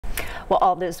Well,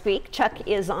 all this week, Chuck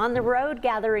is on the road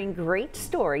gathering great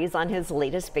stories on his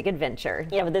latest big adventure.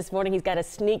 Yeah, but this morning he's got a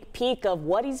sneak peek of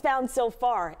what he's found so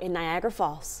far in Niagara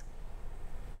Falls.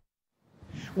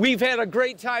 We've had a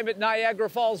great time at Niagara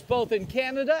Falls, both in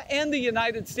Canada and the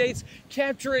United States,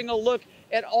 capturing a look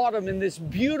at autumn in this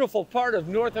beautiful part of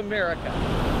North America.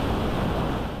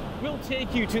 We'll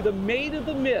take you to the Maid of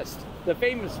the Mist, the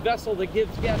famous vessel that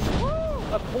gives guests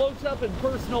a close-up and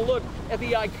personal look at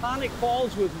the iconic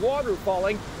falls with water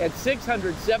falling at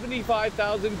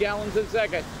 675,000 gallons a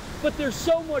second. But there's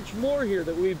so much more here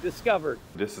that we've discovered.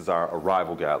 This is our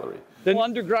arrival gallery. The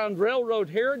Underground Railroad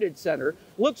Heritage Center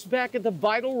looks back at the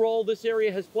vital role this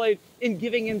area has played in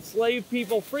giving enslaved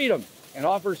people freedom and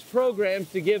offers programs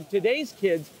to give today's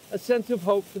kids a sense of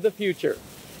hope for the future.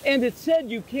 And it's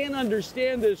said you can't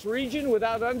understand this region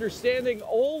without understanding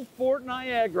old Fort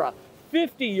Niagara,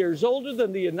 50 years older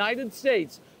than the United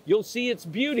States. You'll see its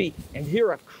beauty and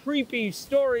hear a creepy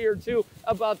story or two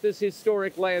about this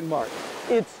historic landmark.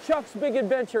 It's Chuck's Big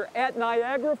Adventure at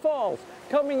Niagara Falls,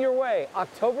 coming your way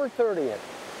October 30th.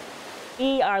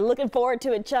 We are looking forward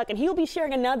to it, Chuck, and he'll be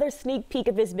sharing another sneak peek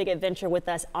of his big adventure with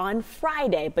us on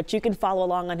Friday. But you can follow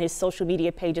along on his social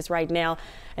media pages right now,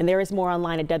 and there is more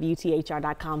online at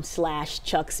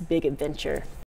WTHR.com/Chuck's Big Adventure.